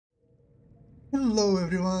Hello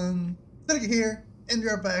everyone, Tsurugi here, and we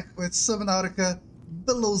are back with Subnautica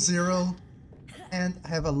Below Zero, and I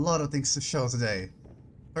have a lot of things to show today.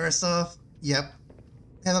 First off, yep,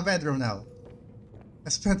 I have a bedroom now. I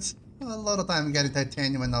spent a lot of time getting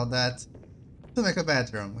titanium and all that to make a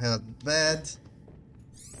bedroom. We have a bed,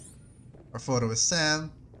 our photo with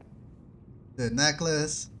Sam, the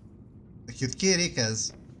necklace, the cute kitty,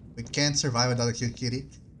 because we can't survive without a cute kitty.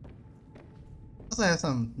 Also have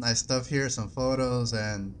some nice stuff here, some photos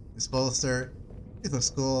and this poster. It looks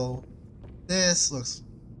cool. This looks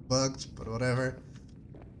bugged, but whatever.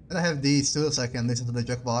 And I have these too, so I can listen to the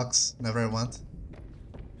jukebox whenever I want.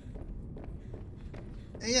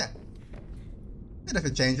 And yeah, and if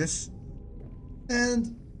it changes.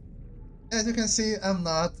 And as you can see, I'm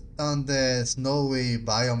not on the snowy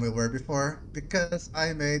biome we were before because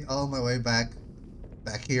I made all my way back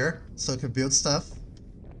here so I can build stuff.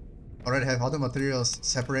 Already have all the materials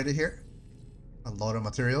separated here. A lot of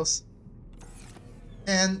materials.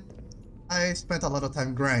 And I spent a lot of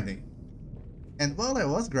time grinding. And while I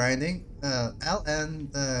was grinding, Al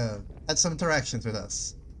had some interactions with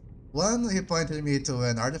us. One, he pointed me to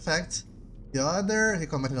an artifact. The other, he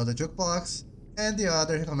commented on the jukebox. And the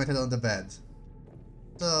other, he commented on the bed.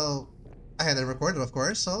 So, I had it recorded, of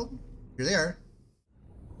course, so here they are.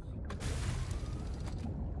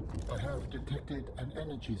 I have detected an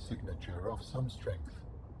energy signature of some strength.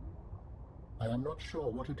 I am not sure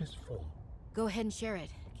what it is for. Go ahead and share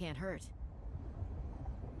it. Can't hurt.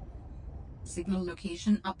 Signal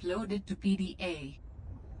location uploaded to PDA.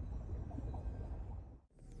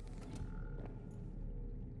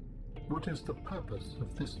 What is the purpose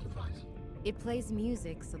of this device? It plays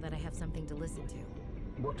music so that I have something to listen to.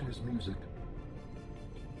 What is music?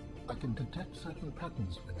 I can detect certain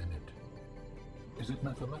patterns within it. Is it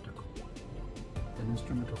mathematical? An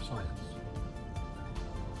instrument of science?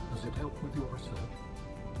 Does it help with your research?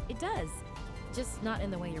 It does, just not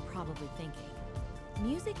in the way you're probably thinking.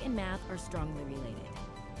 Music and math are strongly related.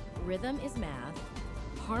 Rhythm is math,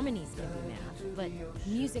 harmonies can be math, but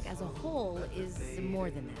music as a whole is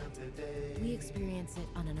more than that. We experience it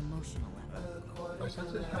on an emotional level. I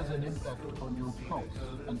sense it has an impact on your pulse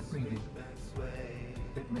and breathing.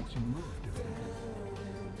 It makes you move differently.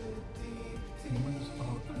 Humans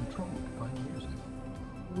are controlled by music.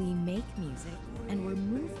 We make music, and we're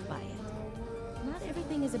moved by it. Not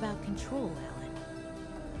everything is about control, Alan.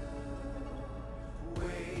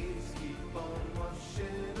 Waves keep on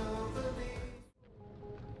washing over me.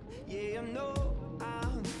 Yeah, I know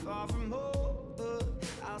I'm far from home, but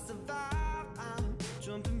I'll survive. I'm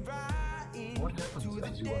jumping right in. What happens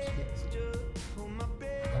as you are asleep?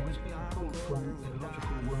 How is being pulled from the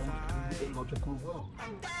logical world to the illogical world?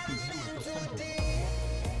 To you at the center.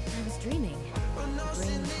 I was dreaming. The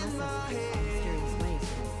brain processes in mysterious ways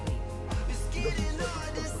when sleep. Does it serve a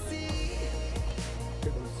purpose?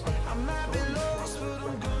 It was such I might be lost, but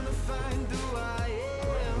I'm gonna find who I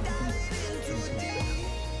am. No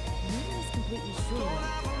one is completely sure.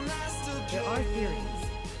 There are theories,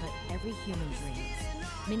 but every human dreams.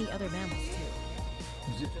 Many other mammals too.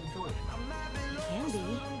 Is it enjoyable? It can be.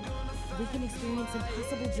 We can experience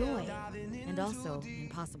impossible joy, and also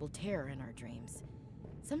impossible terror in our dreams.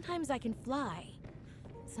 Sometimes I can fly.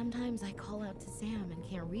 Sometimes I call out to Sam and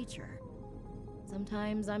can't reach her.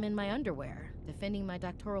 Sometimes I'm in my underwear, defending my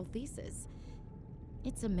doctoral thesis.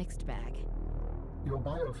 It's a mixed bag. Your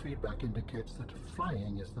biofeedback indicates that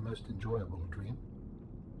flying is the most enjoyable dream.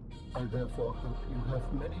 I therefore hope you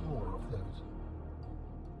have many more of those.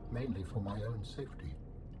 Mainly for my own safety.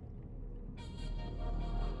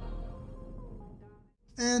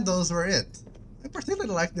 And those were it. I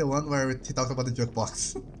particularly like the one where he talked about the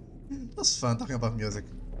jukebox. It was fun talking about music.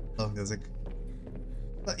 Love music.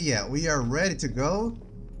 But yeah, we are ready to go.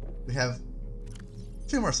 We have a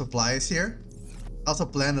few more supplies here. Also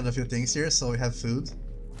planted a few things here, so we have food.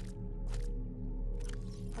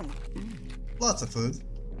 Lots of food.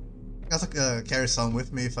 I also carry some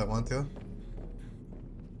with me if I want to.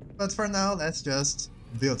 But for now, let's just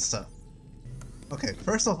build stuff. Okay,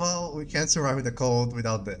 first of all, we can't survive with the cold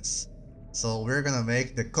without this. So we're gonna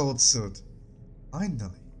make the cold suit.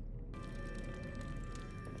 Finally.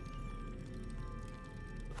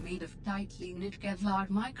 Made of tightly knit Kevlar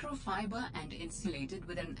microfiber and insulated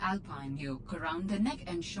with an alpine yoke around the neck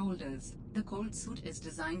and shoulders, the cold suit is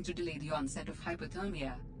designed to delay the onset of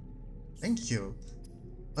hypothermia. Thank you.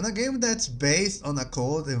 On a game that's based on a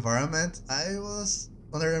cold environment, I was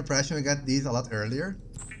under the impression we got these a lot earlier.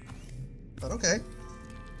 But okay.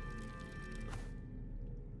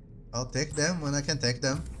 I'll take them when I can take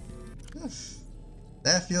them.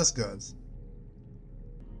 That feels good.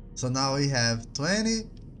 So now we have 20,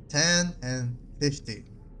 10, and 50.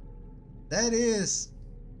 That is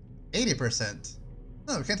 80%.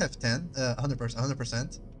 No, we can't have 10, 100%,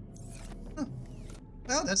 100%. Huh.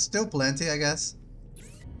 Well, that's still plenty, I guess.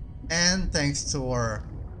 And thanks to our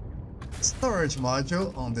storage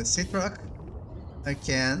module on the sea truck, I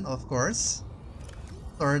can, of course,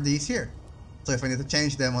 store these here. So if I need to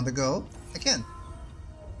change them on the go, I can.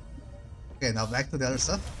 Okay, now back to the other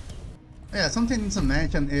stuff. Yeah, something to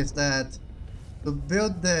mention is that to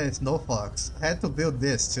build the Snow Fox, I had to build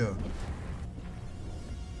this too.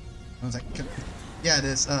 I was like, yeah,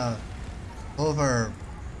 this over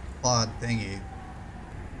pod thingy.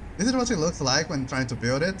 This is what it looks like when trying to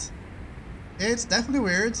build it. It's definitely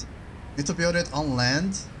weird. Need to build it on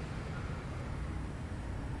land.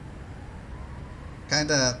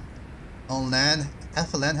 Kinda on land,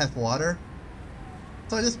 half land, half water.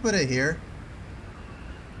 So I just put it here.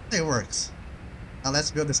 It works. Now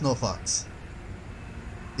let's build the Snow Fox.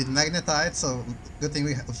 It magnetized, so good thing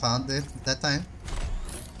we found it that time.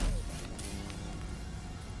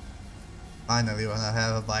 Finally, when I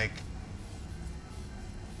have a bike.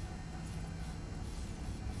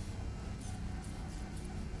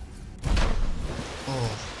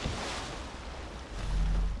 Oh.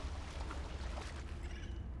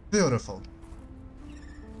 Beautiful.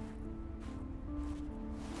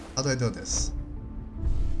 How do I do this?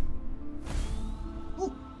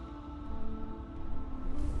 Ooh.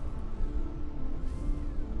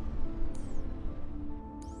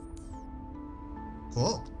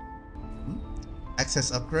 Cool.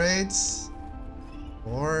 Access upgrades.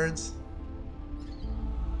 Board.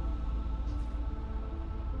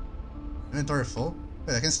 Inventory full.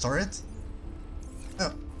 Wait, I can store it?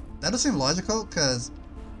 Oh, that does seem logical, because...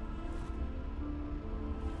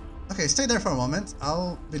 Okay, stay there for a moment.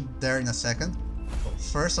 I'll be there in a second. Well,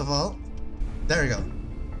 first of all, there we go.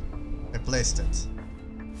 I placed it.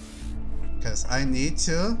 Because I need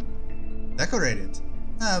to decorate it.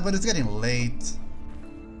 Ah, but it's getting late.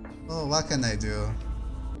 Oh, what can I do?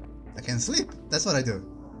 I can sleep. That's what I do.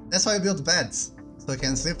 That's why I build beds. So I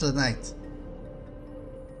can sleep through the night.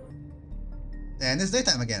 And it's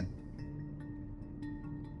daytime again.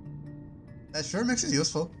 That sure makes it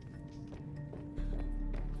useful.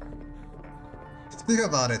 Think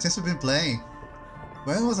about it, since we've been playing.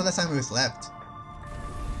 When was the last time we slept?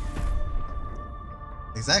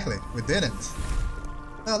 Exactly, we didn't.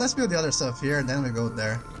 Well, let's build the other stuff here, and then we go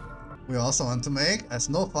there. We also want to make a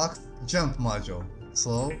Snow Fox jump module,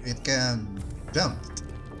 so it can jump.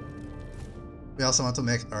 We also want to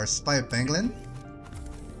make our spy penguin.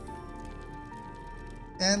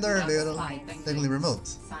 And our little penguin remote.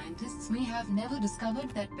 Scientists may have never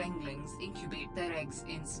discovered that penguins incubate their eggs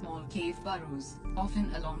in small cave burrows,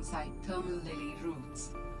 often alongside thermal lily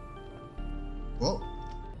roots. Cool.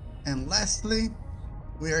 And lastly,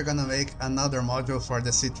 we are gonna make another module for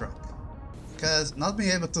the sea truck. Because not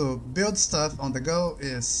being able to build stuff on the go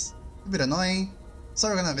is a bit annoying, so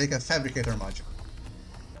we're gonna make a fabricator module.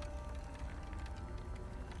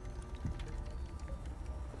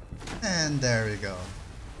 And there we go.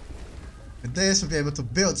 With this, we'll be able to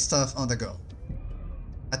build stuff on the go.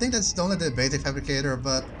 I think that's only the basic fabricator,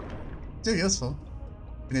 but still useful.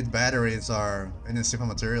 We need batteries or any simple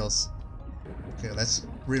materials. Okay, let's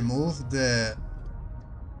remove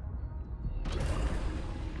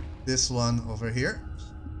this one over here.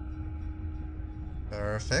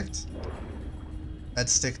 Perfect.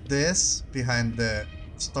 Let's stick this behind the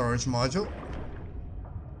storage module.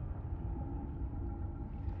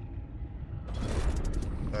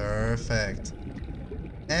 Perfect.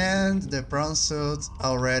 And the prawn suit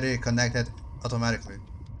already connected automatically.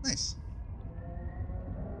 Nice.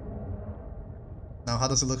 Now how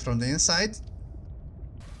does it look from the inside?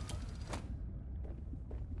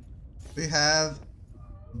 We have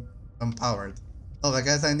empowered. Oh, I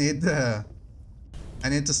guess I need to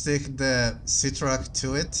stick the sea truck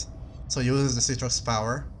to it, so it uses the sea truck's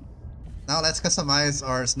power. Now let's customize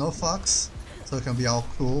our Snow Fox so it can be all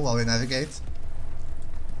cool while we navigate.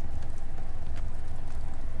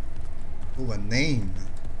 Ooh, a name.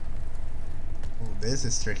 Oh, this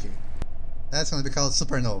is tricky. That's gonna be called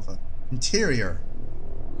Supernova. Interior.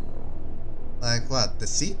 Like what? The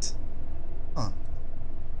seat? Huh.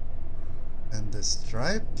 And the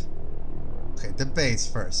stripe? Okay, the base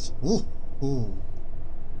first. Ooh, ooh.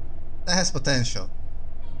 That has potential.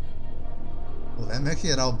 Ooh, let's make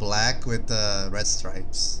it all black with the red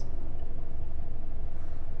stripes.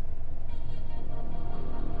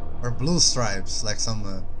 Or blue stripes, like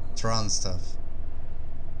some Tron stuff.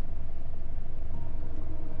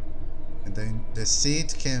 And then the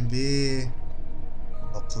seat can be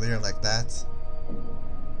all clear like that.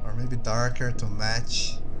 Or maybe darker to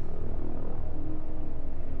match.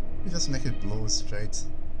 We just make it blue straight.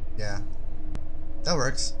 Yeah, that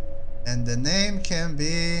works. And the name can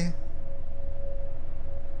be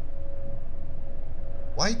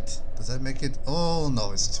white. Does that make it? Oh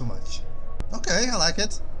no, it's too much. Okay, I like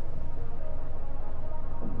it.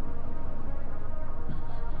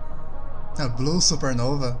 A blue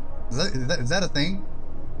supernova. Is that a thing?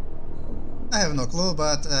 I have no clue,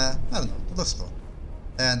 but I don't know. It looks cool.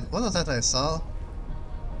 And what was that I saw?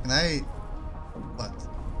 Can I... what?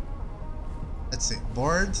 Let's see.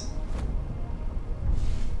 Board.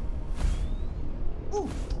 Ooh.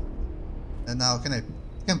 And now can I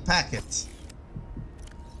pack it?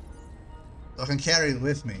 So I can carry it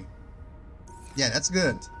with me. Yeah, that's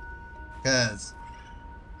good. Because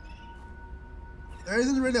there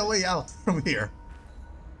isn't really a way out from here.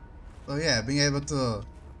 So yeah, being able to...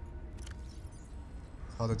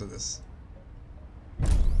 how to do this?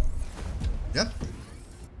 Yep.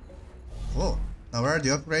 Cool. Now where are the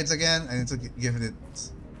upgrades again? I need to give it...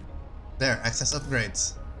 there, access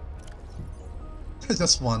upgrades.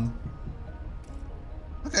 Just one.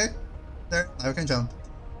 Okay. There, now we can jump.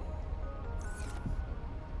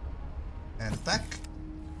 And back.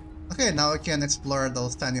 Okay, now we can explore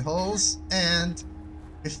those tiny holes and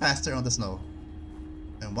be faster on the snow.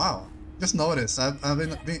 And wow, just noticed, I've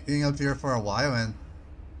been being up here for a while and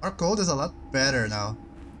our code is a lot better now.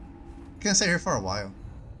 You can stay here for a while.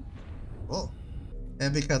 Cool.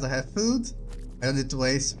 And because I have food, I don't need to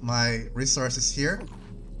waste my resources here.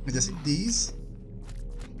 I just eat these.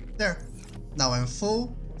 There. Now I'm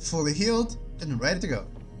fully healed, and ready to go.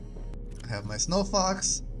 I have my snow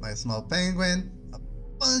fox, my small penguin, a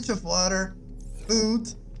bunch of water,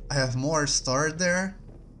 food. I have more stored there.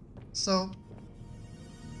 So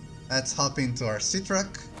let's hop into our sea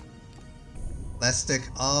truck. Let's take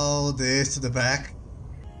all this to the back.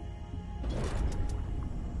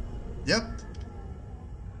 Yep.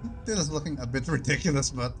 This is looking a bit ridiculous,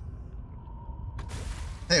 but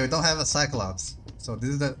hey, we don't have a Cyclops, so this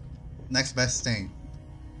is the next best thing.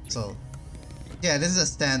 So yeah, this is a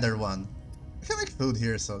standard one. We can make food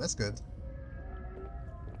here, so that's good.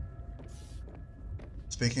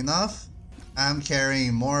 Speaking of, I'm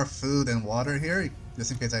carrying more food and water here,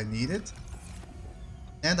 just in case I need it.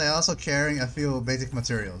 And I also carrying a few basic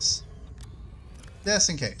materials, just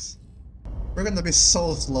in case. We're gonna be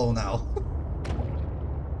so slow now.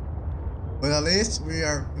 But at least we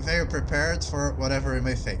are very prepared for whatever we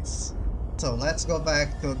may face. So let's go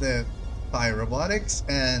back to the Fire Robotics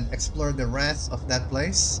and explore the rest of that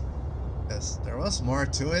place. Because there was more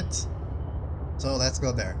to it. So let's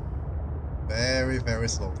go there. Very, very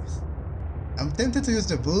slowly. I'm tempted to use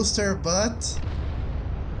the booster, but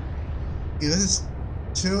it uses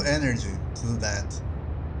 2 energy to do that.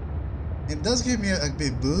 It does give me a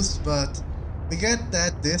big boost, but we get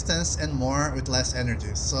that distance and more with less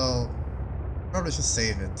energy, so probably should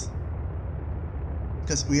save it.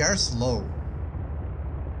 Because we are slow.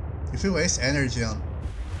 If you waste energy on...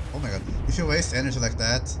 oh my god. If you waste energy like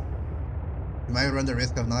that, you might run the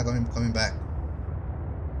risk of not coming back.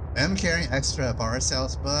 I am carrying extra power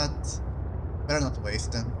cells, but better not to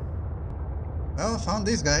waste them. Well, I found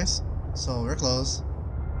these guys, so we're close.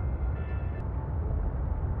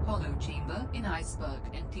 Hollow chamber in iceberg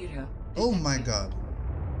interior. Oh my god.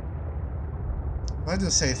 Why do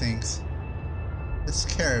you say things? It's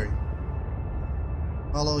scary.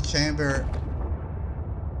 Hollow chamber.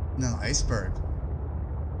 No, iceberg.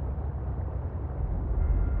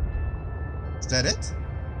 Is that it?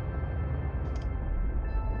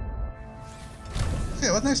 Okay,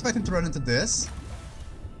 I wasn't expecting to run into this.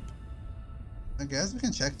 I guess we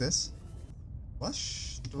can check this.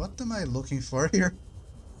 What am I looking for here?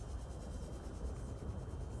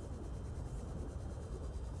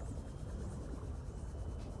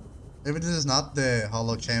 Maybe this is not the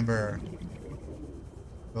hollow chamber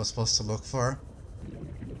I was supposed to look for.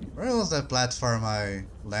 Where was that platform I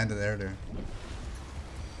landed earlier?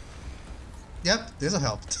 Yep, this'll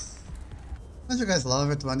help. Don't you guys love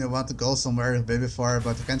it when you want to go somewhere you've been before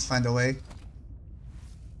but you can't find a way?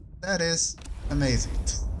 That is amazing.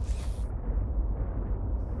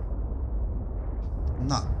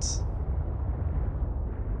 Not.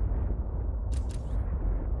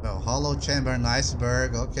 Oh, hollow chamber and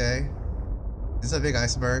iceberg, okay. This is a big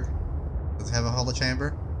iceberg. Does it have a hollow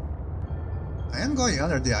chamber? I am going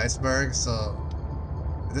under the iceberg, so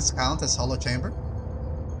does this count as hollow chamber?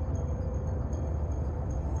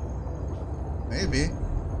 Maybe.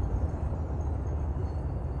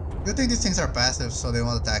 Good thing these things are passive, so they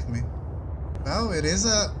won't attack me. Well, it is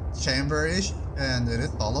a chamber-ish, and it is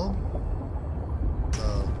hollow.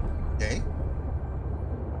 So, okay.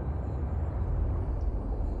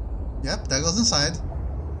 Yep, that goes inside.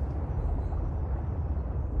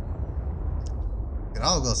 It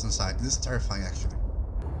all goes inside. This is terrifying, actually.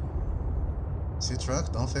 See,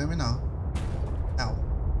 truck, don't fail me now. Ow.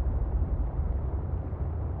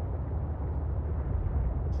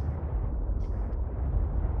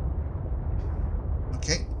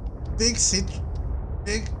 Okay. Big sea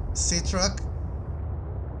truck.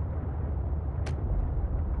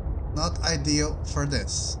 Not ideal for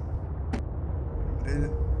this.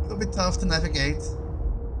 It'll be tough to navigate.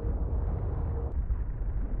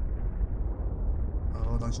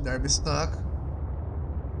 Oh, don't you dare be stuck.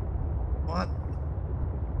 What?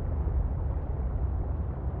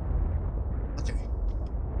 Okay.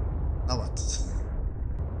 Now what?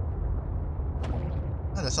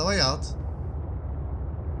 Oh, that's a way out.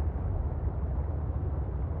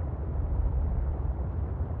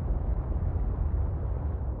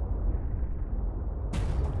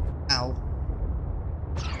 Ow.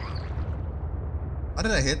 What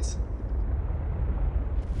did I hit?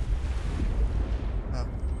 Oh.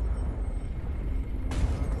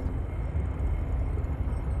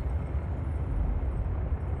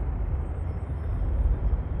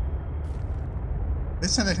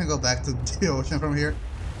 This time I can go back to the ocean from here.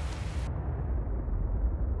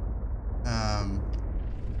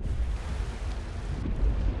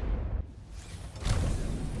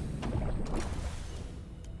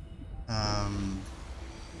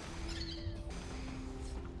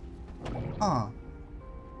 Huh.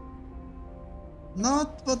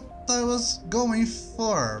 Not what I was going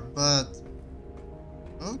for, but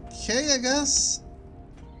okay, I guess.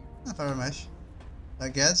 Fire mesh. I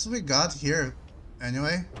guess we got here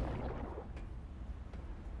anyway.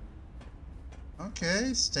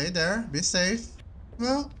 Okay, stay there, be safe.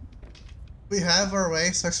 Well, we have our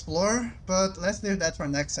ways to explore, but let's leave that for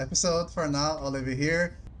next episode. For now, I'll leave it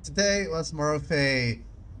here. Today was more of a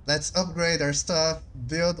let's upgrade our stuff,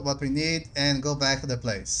 build what we need, and go back to the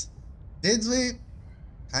place. Did we?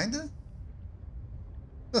 Kinda?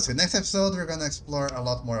 We'll see. Next episode, we're gonna explore a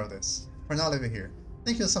lot more of this. For now, I'll leave it here.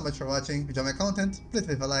 Thank you so much for watching. If you enjoy my content, please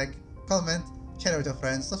leave a like, comment, share it with your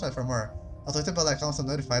friends, subscribe for more. Also hit the bell icon so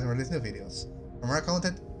notified when I release new videos. For more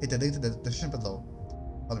content, hit the link to the description below.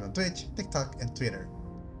 Follow me on Twitch, TikTok, and Twitter.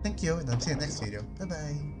 Thank you, and I'll see you next video. Bye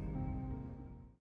bye.